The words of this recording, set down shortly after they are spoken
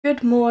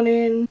Good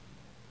morning.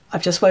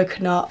 I've just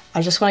woken up.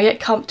 I just want to get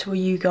comfortable with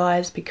you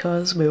guys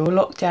because we're all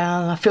locked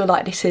down. I feel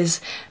like this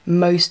is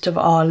most of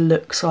our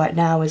looks right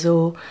now is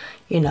all,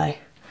 you know,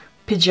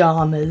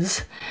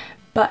 pyjamas.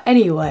 But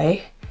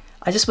anyway,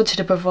 I just wanted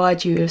to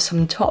provide you with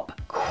some top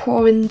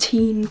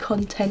quarantine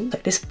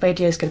content. This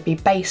video is going to be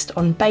based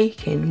on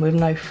baking with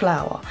no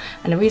flour,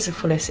 and the reason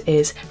for this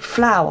is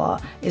flour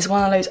is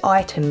one of those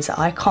items that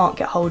I can't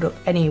get hold of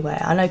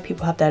anywhere. I know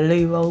people have their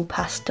loo roll,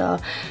 pasta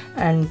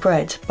and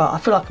bread, but I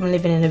feel like I'm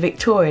living in the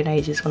Victorian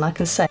ages when I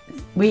can say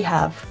we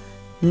have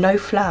no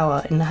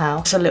flour in the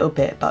house. It's a little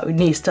bit, but it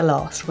needs to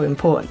last for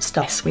important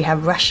stuff. We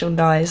have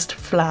rationalised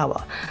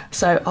flour.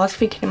 So I was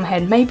thinking in my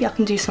head, maybe I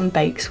can do some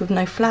bakes with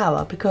no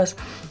flour because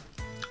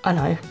I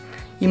know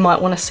you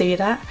might want to see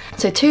that.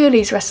 So 2 of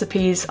these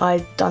recipes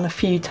I've done a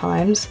few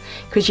times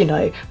because, you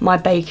know, my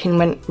baking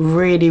went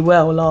really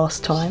well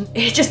last time.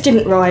 It just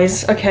didn't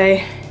rise,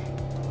 okay.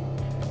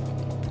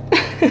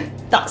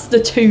 That's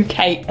the 2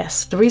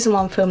 cakes. The reason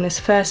why I'm filming this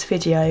first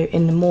video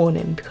in the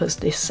morning because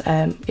this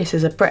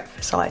is a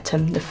breakfast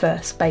item, the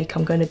first bake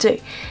I'm going to do.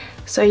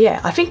 So yeah,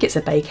 I think it's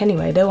a bake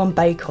anyway. They're on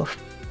Bake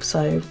Off,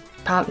 so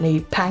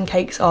apparently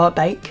pancakes are a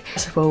bake.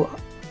 First of all,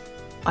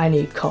 I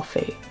need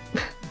coffee.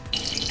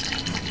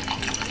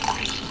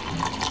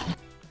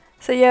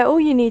 So yeah, all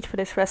you need for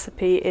this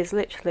recipe is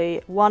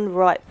literally 1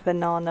 ripe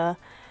banana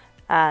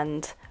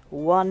and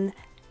 1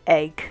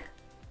 egg.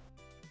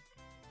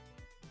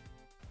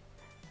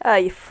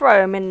 You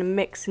throw them in the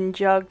mixing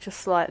jug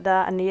just like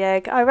that, and the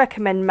egg. I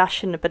recommend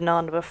mashing the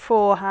banana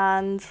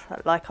beforehand,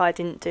 like I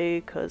didn't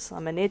do because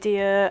I'm an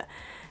idiot.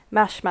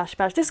 Mash, mash,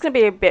 mash. This is going to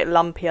be a bit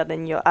lumpier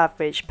than your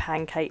average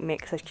pancake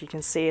mix, as you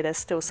can see. There's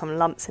still some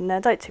lumps in there.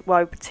 Don't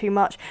worry too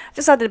much. I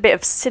just added a bit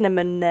of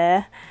cinnamon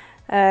there.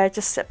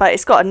 But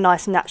it's got a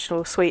nice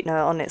natural sweetener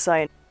on its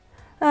own.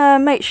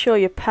 Make sure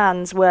your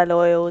pan's well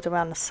oiled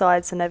around the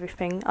sides and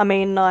everything. I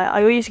mean,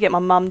 I used to get my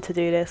mum to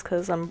do this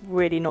because I'm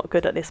really not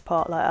good at this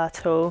part like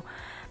at all.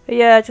 But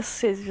yeah,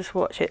 just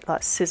watch it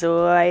like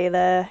sizzle away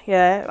there.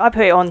 Yeah, I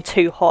put it on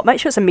too hot. Make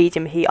sure it's a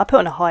medium heat. I put it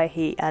on a high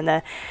heat,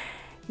 and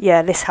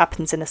yeah, this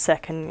happens in a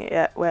second.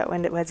 Yeah, where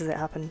does it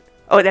happen?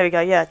 Oh, there we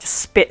go. Yeah, it just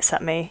spits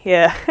at me.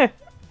 Yeah.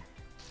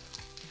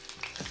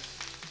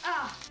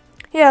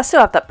 Yeah, I still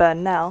have that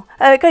burn now.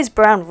 It goes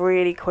brown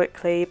really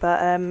quickly, but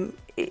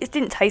it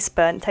didn't taste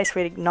burnt. It tastes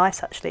really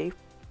nice actually,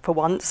 for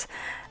once.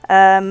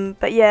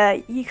 But yeah,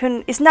 you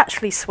can. It's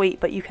naturally sweet,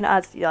 but you can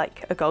add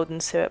like a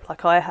golden syrup,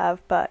 like I have.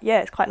 But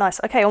yeah, it's quite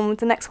nice. Okay, on with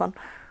the next one.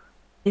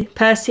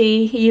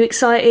 Percy, are you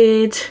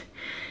excited?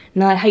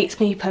 No, it hates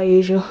me per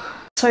usual.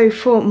 So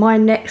for my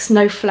next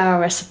no flour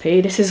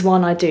recipe, this is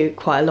one I do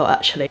quite a lot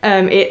actually.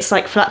 It's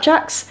like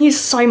flapjacks. Use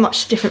so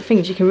much different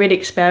things. You can really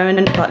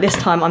experiment. But this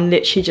time I'm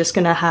literally just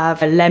gonna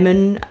have a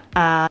lemon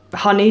and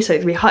honey. So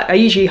I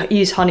usually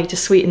use honey to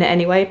sweeten it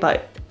anyway,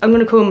 but I'm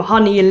gonna call them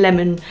honey and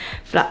lemon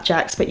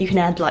flapjacks. But you can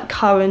add like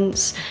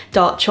currants,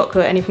 dark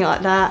chocolate, anything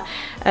like that.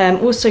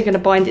 Also gonna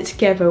bind it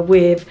together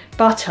with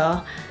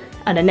butter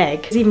and an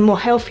egg. It's even more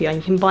healthier.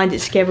 You can bind it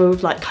together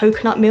with like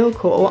coconut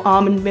milk or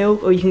almond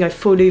milk, or you can go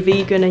fully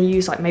vegan and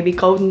use like maybe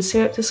golden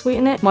syrup to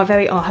sweeten it. I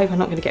hope I'm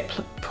not going to get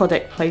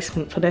product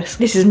placement for this.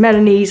 This is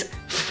Melanie's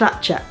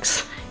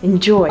flapjacks.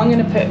 Enjoy. I'm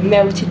going to put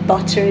melted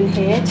butter in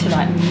here to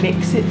like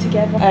mix it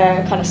together.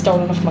 Kind of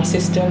stolen off my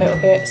sister a little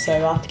bit, so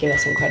I have to give her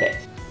some credit.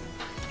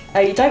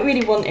 You don't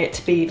really want it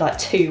to be like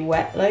too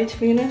wet though, to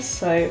be honest,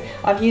 so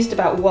I've used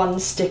about 1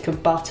 stick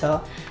of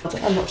butter.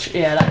 I'm not sure,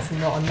 yeah, that's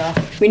not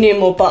enough. We need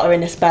more butter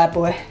in this bad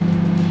boy.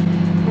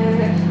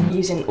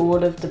 Using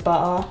all of the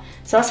butter.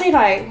 So I'll say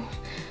like,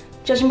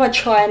 judging by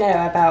try and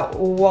error, about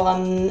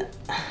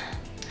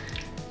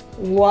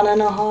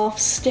 1.5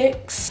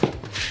 sticks.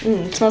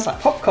 It smells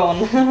like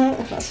popcorn.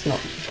 That's not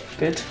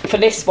good. For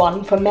this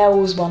one, for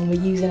Mel's one,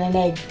 we're using an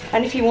egg.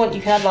 And if you want,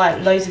 you can add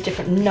like loads of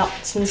different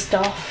nuts and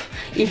stuff.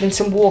 Even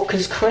some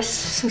Walker's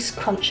crisps, just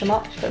crunch them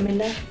up, put them in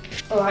there.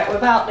 Alright,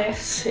 without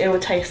this, it will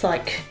taste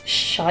like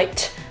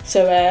shite.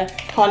 So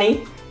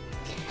honey,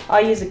 I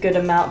use a good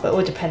amount, but it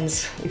all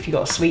depends if you've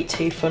got a sweet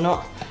tooth or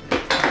not.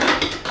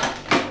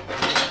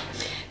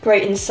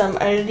 Grating some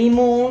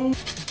lemon.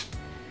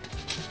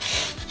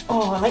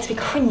 Oh, it makes me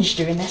cringe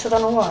doing this, I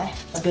don't know why.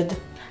 That's good.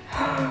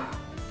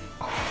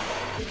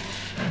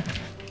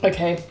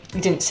 Okay, you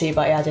didn't see,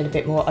 but I added a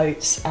bit more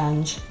oats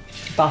and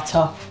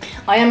butter.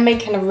 I am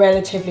making a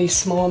relatively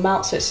small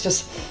amount, so it's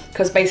just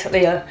because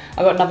basically I've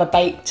got another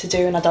bake to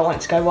do and I don't want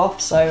it to go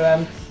off,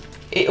 so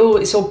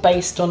it's all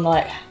based on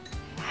like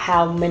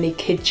how many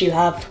kids you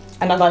have,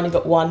 and I've only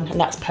got 1, and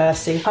that's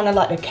Percy. Kind of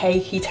like the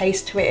cakey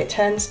taste to it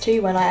turns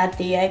to when I add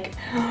the egg.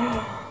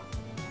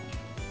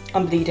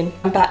 I'm bleeding.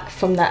 I'm back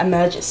from that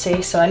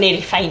emergency, so I nearly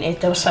fainted,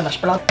 there was so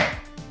much blood.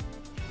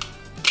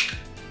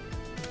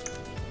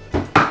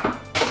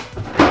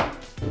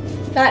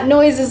 That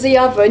noise is the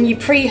oven. You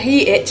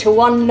preheat it to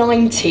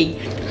 190.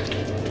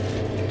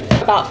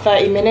 About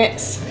 30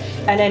 minutes,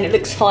 and then it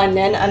looks fine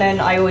then, and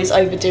then I always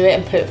overdo it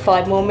and put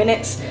 5 more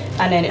minutes,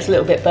 and then it's a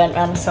little bit burnt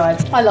around the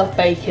sides. I love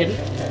bacon.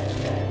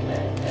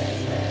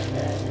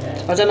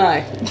 I don't know.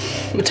 I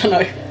don't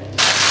know.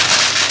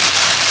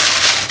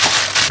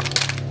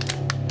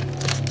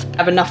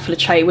 have enough for the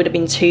tray. It would have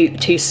been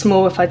too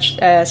small if I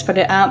spread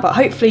it out, but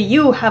hopefully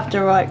you'll have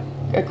the right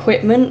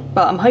equipment,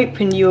 but I'm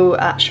hoping you'll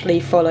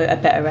actually follow a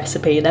better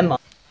recipe than mine.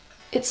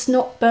 It's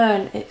not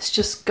burnt, it's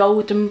just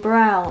golden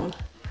brown.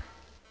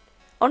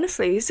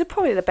 Honestly, these are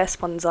probably the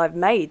best ones I've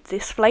made.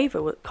 This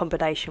flavour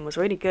combination was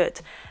really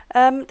good.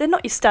 They're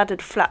not your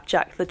standard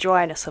flapjack, the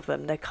dryness of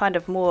them. They're kind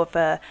of more of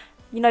a,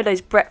 you know,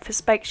 those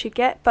breakfast bakes you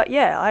get. But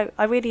yeah,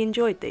 I really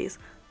enjoyed these.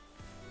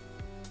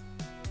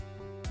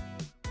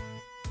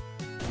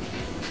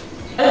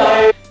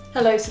 Hello!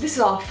 Hello, so this is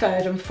our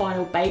third and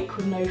final bake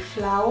with no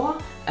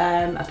flour.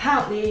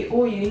 Apparently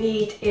all you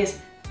need is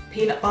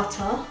peanut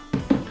butter,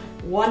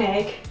 1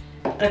 egg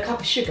and a cup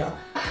of sugar.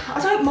 I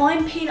don't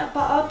mind peanut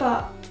butter,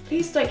 but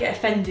please don't get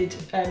offended,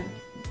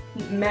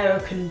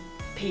 American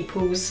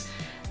peoples.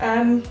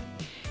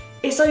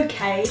 It's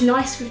okay. It's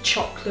nice with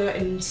chocolate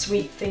and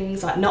sweet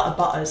things like nut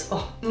butters.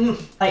 Oh,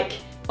 like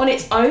on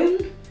its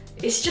own,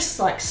 it's just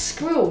like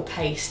squirrel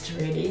paste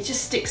really. It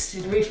just sticks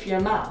to the roof of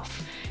your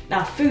mouth.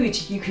 Now food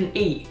you can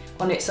eat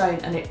on its own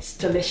and it's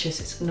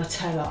delicious. It's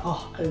Nutella.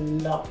 Oh, I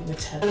love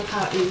Nutella. And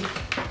apparently,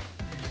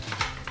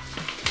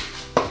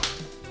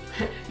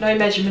 no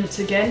measurements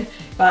again,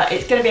 but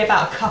it's going to be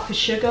about a cup of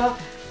sugar,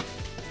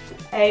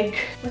 egg.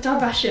 What did I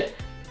mash it?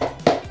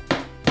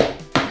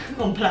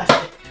 On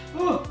plastic.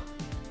 Oh.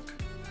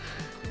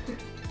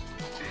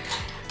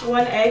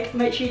 1 egg.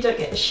 Make sure you don't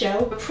get the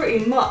shell. We're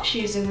pretty much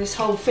using this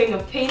whole thing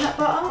of peanut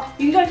butter.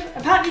 You can go for,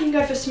 apparently you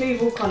can go for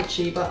smooth or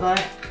crunchy, but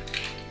like,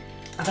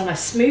 I don't know,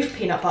 smooth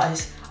peanut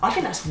butters. I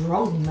think that's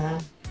wrong,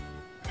 man.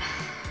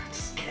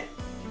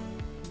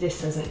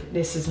 This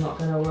is not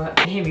gonna work.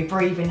 You can hear me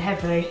breathing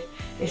heavily.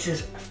 This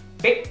is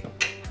thick.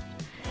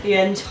 The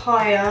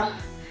entire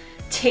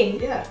tin.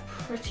 Yeah,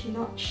 pretty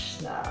much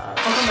that. I'll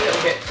come a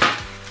little bit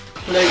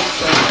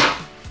closer.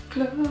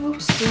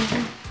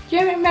 Closer. Do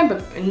you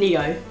remember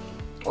Neo?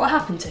 What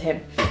happened to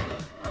him?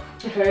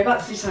 Okay, we're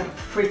about to do something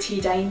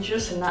pretty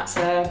dangerous, and that's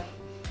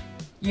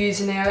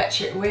using the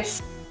electric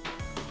whisk.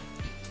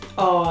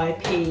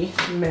 R.I.P.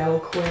 Mel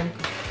Quinn.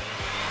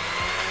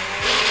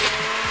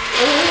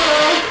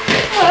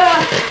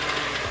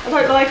 I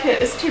don't like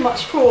it, it's too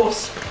much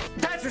force.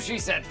 That's what she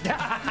said.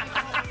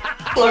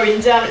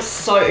 Flowing down, it's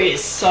so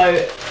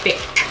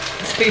thick.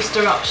 Let's boost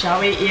her up,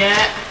 shall we? Yeah.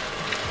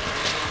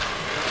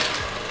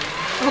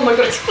 Oh my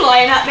god, it's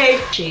flying at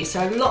me.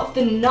 So a lot of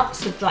the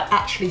nuts have like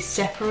actually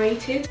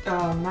separated.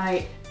 Oh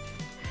mate.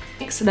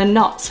 So the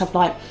nuts have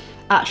like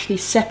actually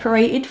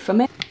separated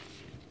from it.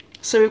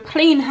 So with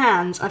clean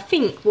hands, I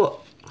think what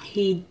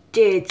he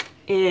did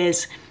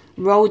is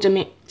rolled them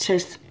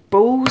into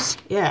balls.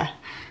 Yeah.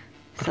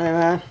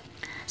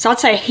 So I'd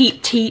say a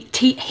heat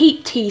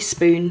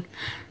teaspoon.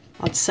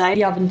 I'd say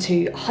the oven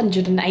to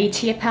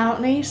 180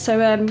 apparently. So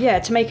yeah,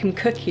 to make them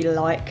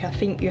cookie-like, I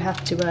think you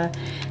have to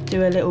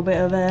do a little bit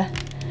of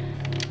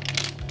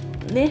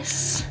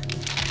this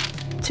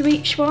to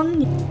each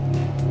one.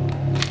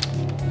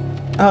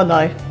 Oh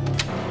no.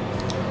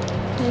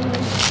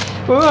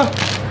 Whoa.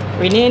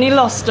 We nearly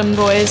lost them,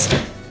 boys.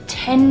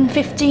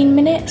 10-15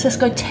 minutes. Let's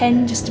go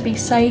 10 just to be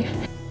safe.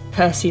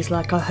 Percy's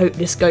like, I hope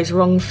this goes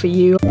wrong for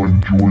you.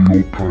 Enjoy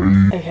your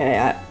pain. Okay,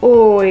 I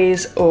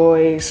always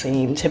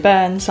seem to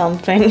burn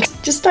something.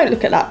 Just don't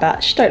look at that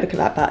batch, don't look at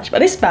that batch. But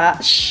this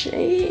batch,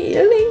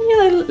 you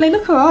know, they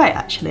look alright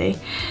actually.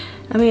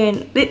 I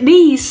mean,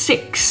 these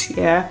 6,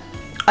 yeah,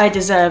 I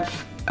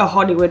deserve a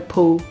Hollywood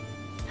pool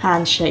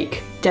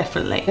handshake,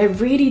 definitely. They're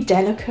really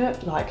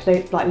delicate, like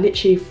they like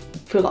literally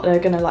feel like they're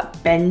gonna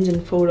like bend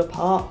and fall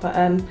apart. But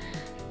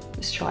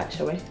let's try it,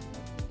 shall we?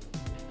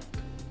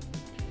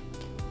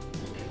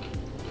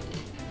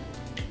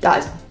 That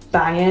is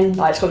banging,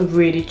 like it's got a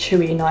really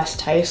chewy, nice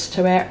taste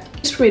to it.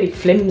 It's really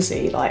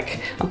flimsy,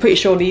 like I'm pretty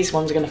sure these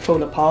ones are gonna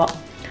fall apart.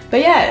 But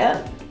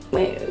yeah,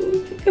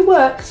 it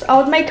works. I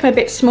would make them a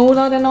bit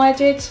smaller than I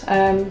did,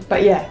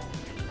 but yeah,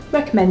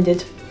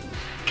 recommended.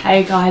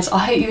 Hey guys, I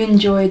hope you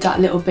enjoyed that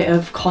little bit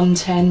of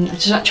content. I'm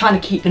just trying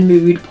to keep the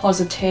mood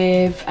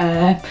positive.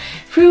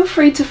 Feel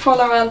free to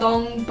follow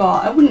along,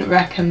 but I wouldn't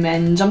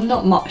recommend. I'm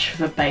not much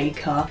of a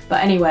baker.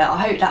 But anyway, I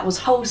hope that was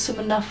wholesome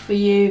enough for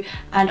you,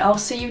 and I'll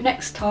see you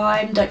next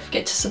time. Don't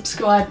forget to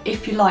subscribe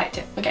if you liked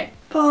it. Okay,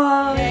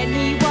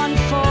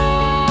 bye.